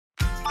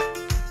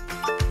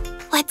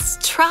Let's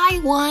try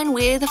one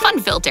with a fun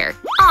filter.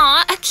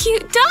 Aw, a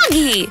cute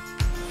doggy!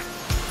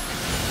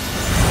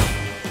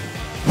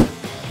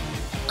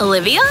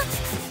 Olivia?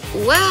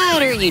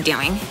 What are you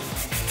doing?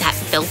 That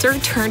filter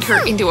turned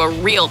her into a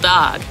real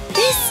dog.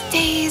 This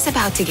day is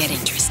about to get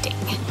interesting.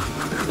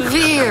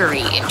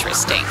 Very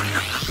interesting.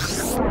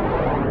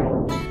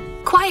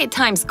 Quiet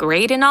time's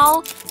great and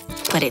all,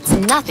 but it's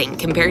nothing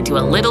compared to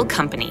a little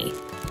company.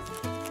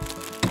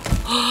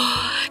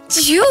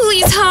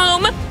 Julie's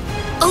home!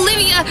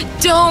 Olivia,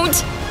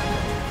 don't!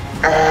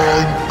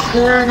 I'm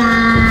coming!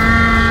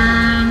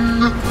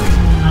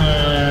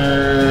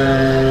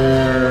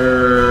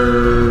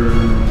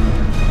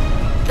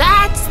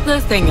 That's the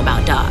thing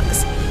about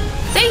dogs.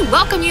 They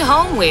welcome you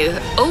home with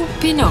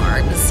open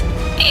arms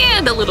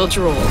and a little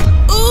drool.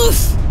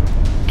 Oof!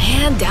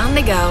 And down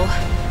they go.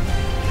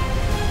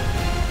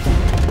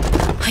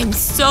 I'm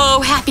so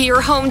happy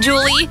you're home,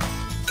 Julie.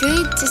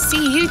 Good to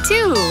see you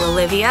too,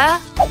 Olivia.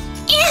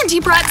 And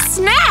you brought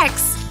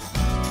snacks!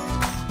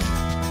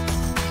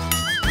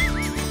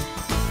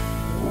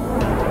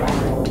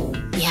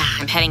 Yeah,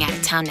 I'm heading out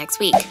of town next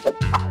week.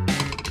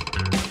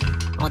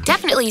 I'll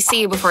definitely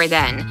see you before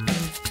then.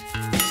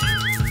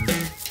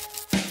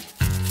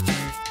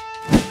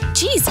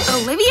 Jeez,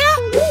 Olivia?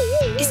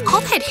 Is all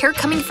that hair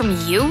coming from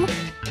you?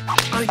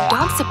 Are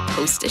dogs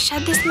supposed to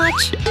shed this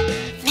much?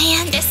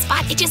 Man, this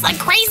spot itches like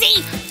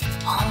crazy!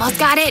 Almost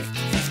got it.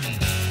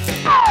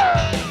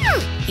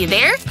 You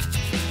there?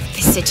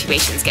 This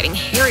situation's getting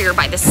hairier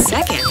by the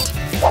second.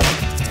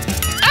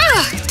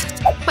 Ugh!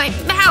 My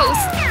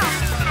mouse!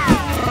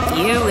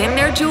 You in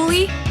there,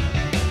 Julie?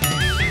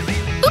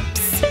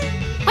 Oops!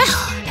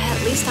 Well,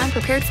 at least I'm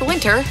prepared for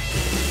winter.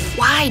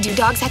 Why do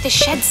dogs have to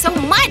shed so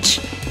much?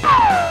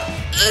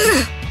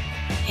 Ugh!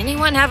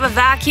 Anyone have a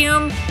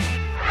vacuum?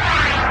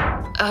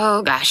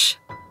 Oh gosh.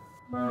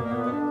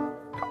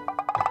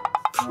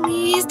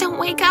 Please don't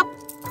wake up.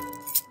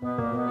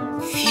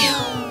 Phew.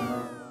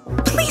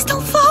 Please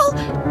don't fall!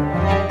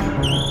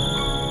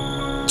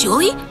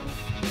 Julie?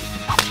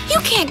 You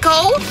can't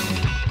go!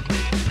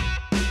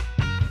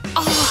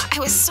 Oh, I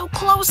was so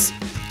close.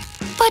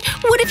 But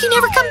what if you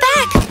never come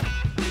back?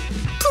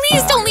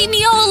 Please don't leave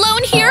me all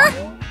alone here!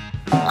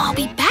 I'll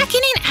be back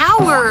in an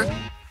hour!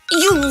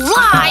 You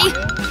lie!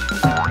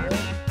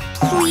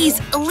 Please,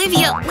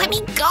 Olivia, let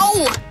me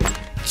go!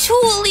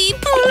 Julie,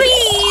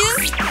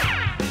 please!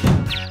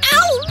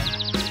 Ow!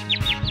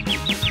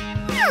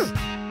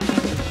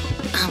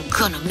 I'm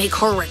gonna make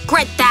her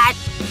regret that!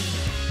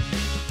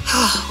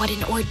 What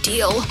an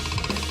ordeal.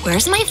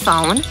 Where's my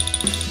phone?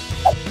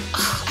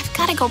 I've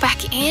gotta go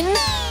back in.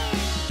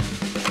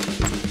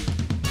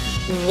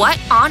 What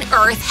on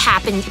earth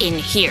happened in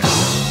here?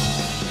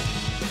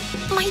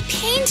 My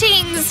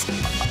paintings!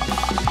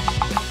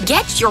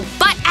 Get your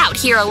butt out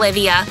here,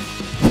 Olivia!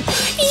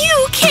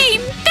 You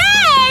came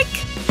back!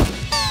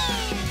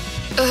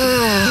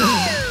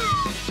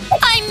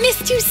 I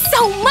missed you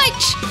so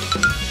much!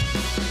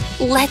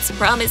 Let's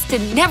promise to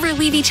never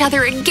leave each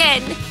other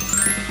again.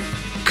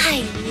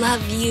 I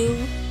love you.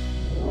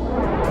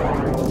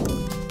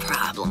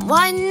 Problem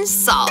 1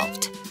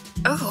 solved.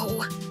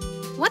 Oh,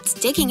 what's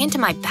digging into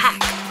my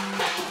back?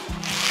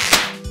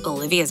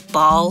 Olivia's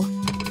ball.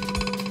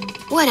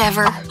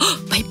 Whatever.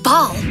 My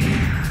ball!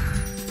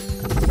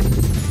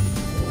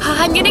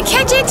 I'm gonna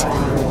catch it!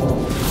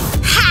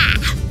 Ha!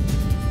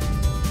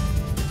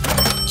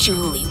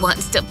 Julie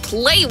wants to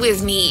play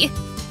with me.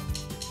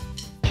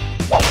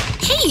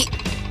 Hey!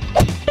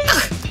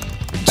 Ugh.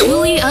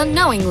 Julie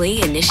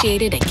unknowingly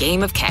initiated a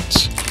game of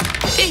catch.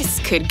 This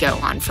could go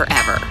on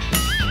forever.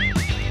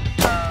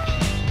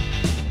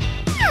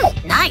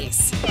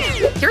 Nice!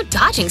 Your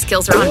dodging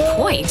skills are on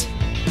point.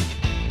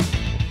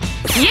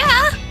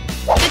 Yeah!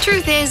 The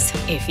truth is,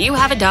 if you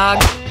have a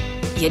dog,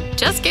 you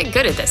just get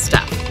good at this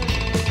stuff.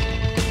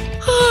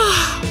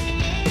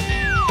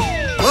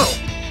 Whoa.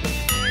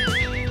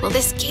 Will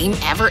this game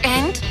ever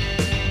end?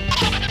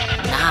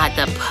 Not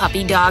the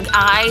puppy dog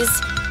eyes.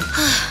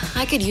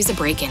 I could use a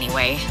break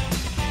anyway.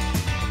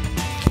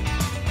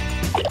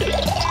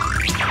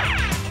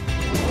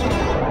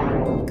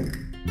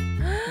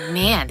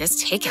 Man,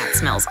 this takeout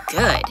smells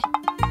good.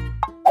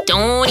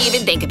 Don't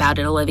even think about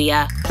it,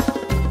 Olivia.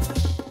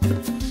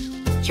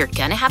 You're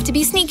gonna have to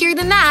be sneakier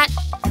than that.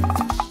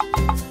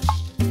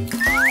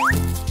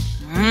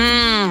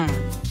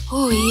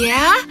 Oh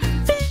yeah?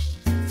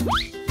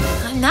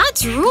 I'm not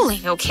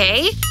drooling,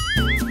 okay?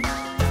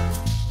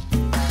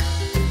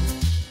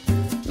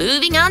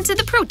 Moving on to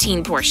the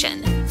protein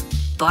portion.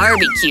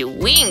 Barbecue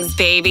wings,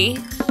 baby!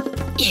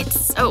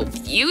 It's so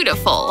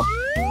beautiful!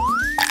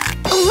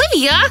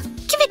 Olivia!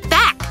 Give it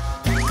back!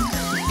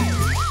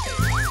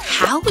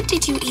 How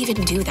did you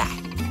even do that?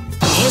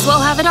 May as well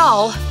have it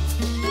all.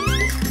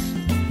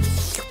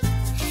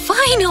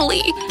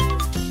 Finally!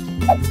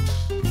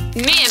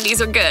 Man,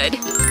 these are good.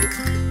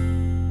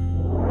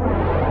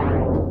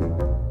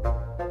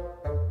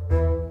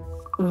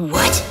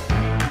 What?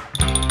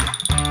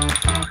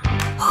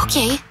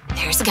 Okay,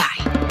 there's a guy.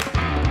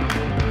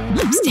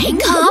 I'm staying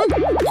calm.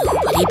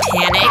 Nobody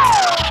panic.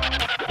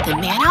 The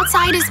man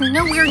outside is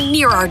nowhere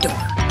near our door.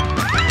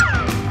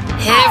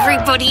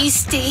 Everybody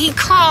stay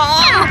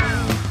calm!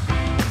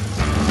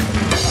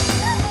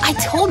 I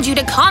told you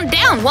to calm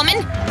down,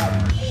 woman!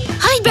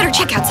 I'd better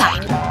check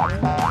outside.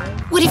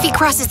 What if he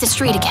crosses the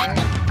street again?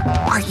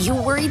 Are you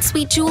worried,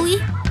 sweet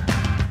Julie?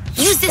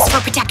 Use this for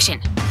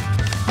protection.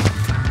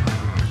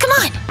 Come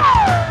on!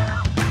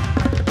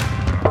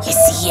 You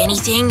see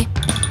anything?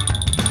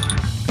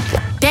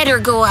 Better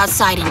go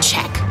outside and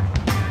check.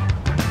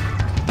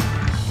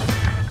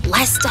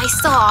 Last I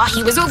saw,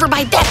 he was over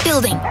by that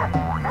building.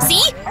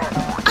 See?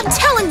 I'm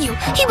telling you,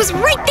 he was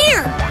right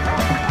there!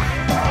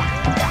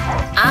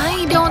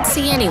 I don't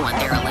see anyone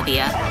there,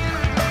 Olivia.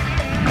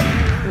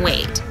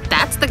 Wait,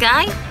 that's the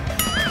guy?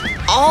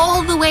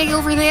 All the way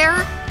over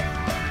there?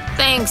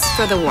 Thanks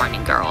for the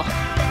warning, girl.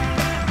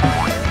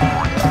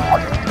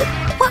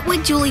 What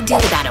would Julie do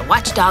without a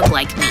watchdog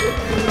like me?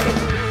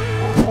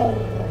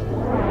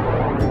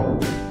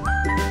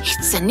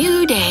 It's a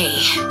new day.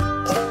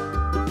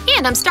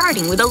 And I'm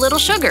starting with a little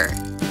sugar.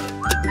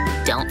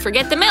 Don't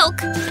forget the milk.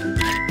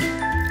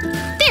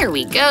 There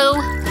we go.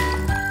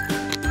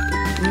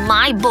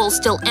 My bowl's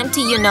still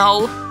empty, you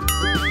know.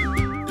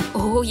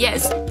 Oh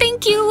yes,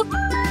 thank you.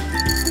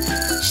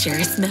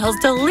 Sure smells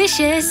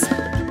delicious.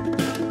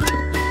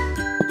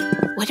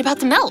 What about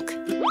the milk?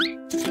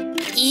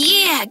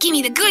 Yeah, give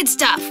me the good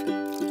stuff.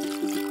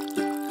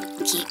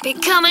 Keep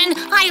it coming.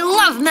 I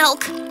love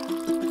milk.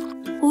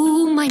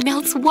 Ooh, my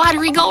mouth's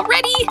watering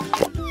already.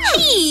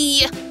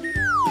 Hey!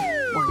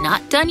 We're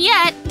not done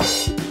yet.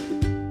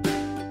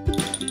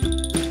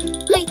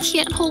 I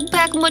can't hold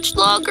back much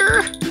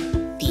longer.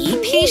 Be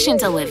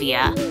patient,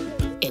 Olivia.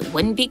 It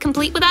wouldn't be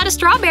complete without a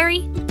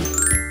strawberry.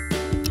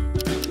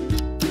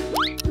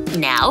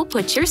 Now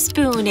put your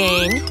spoon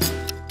in.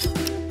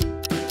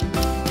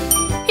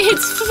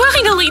 It's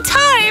finally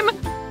time!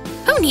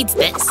 Who needs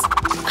this?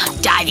 I'm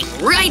diving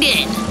right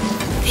in.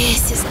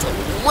 This is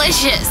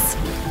delicious.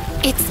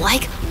 It's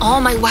like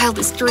all my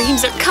wildest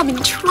dreams are coming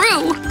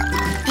true.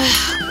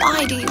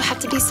 Why do you have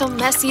to be so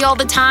messy all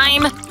the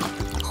time?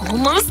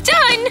 Almost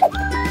done!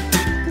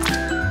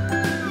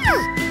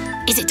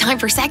 Is it time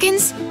for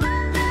seconds?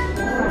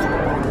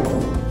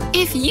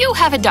 If you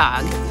have a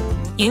dog,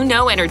 you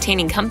know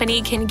entertaining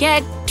company can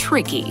get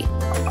tricky.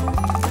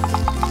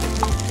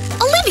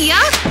 Olivia!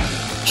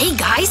 Hey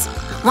guys,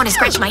 want to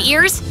scratch my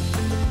ears?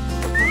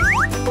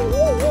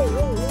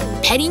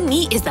 Petting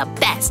me is the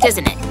best,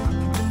 isn't it?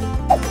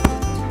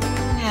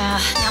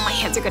 Now my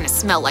hands are gonna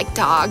smell like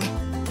dog.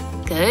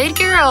 Good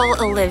girl,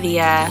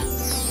 Olivia.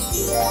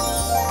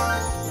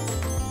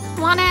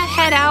 Wanna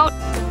head out?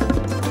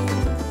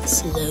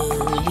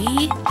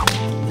 Slowly.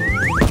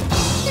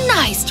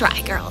 Nice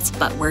try, girls,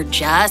 but we're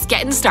just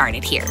getting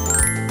started here.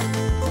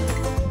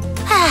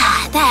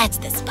 Ah, that's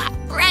the spot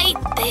right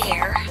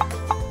there.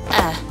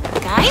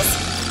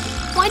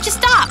 Guys? Why'd you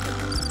stop?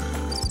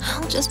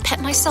 I'll just pet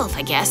myself,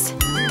 I guess.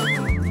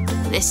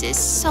 This is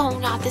so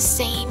not the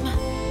same.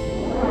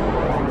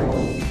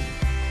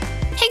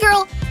 Hey,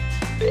 girl.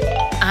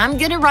 I'm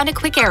gonna run a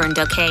quick errand,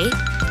 okay?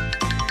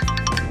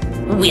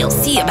 We'll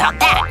see about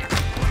that.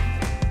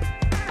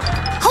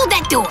 Hold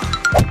that door.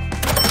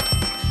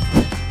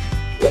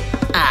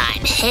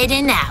 I'm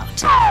heading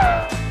out.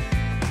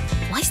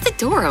 Why's the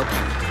door open?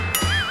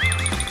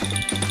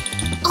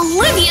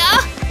 Olivia!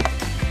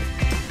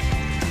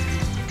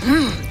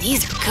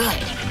 These are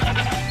good.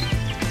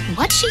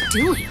 What's she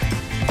doing?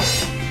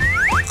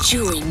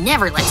 Julie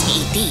never lets me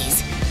eat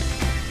these.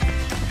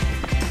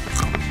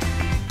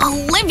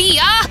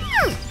 Olivia!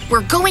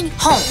 We're going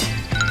home.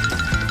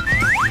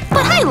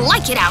 But I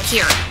like it out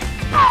here.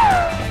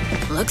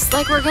 Looks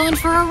like we're going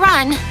for a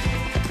run.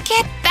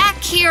 Get back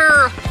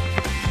here!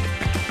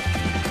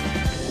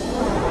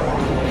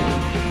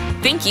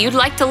 Think you'd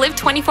like to live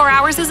 24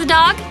 hours as a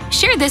dog?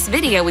 Share this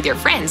video with your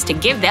friends to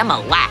give them a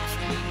laugh.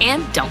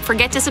 And don't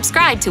forget to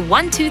subscribe to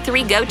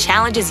 123 Go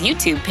Challenge's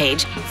YouTube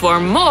page for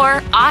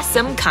more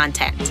awesome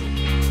content.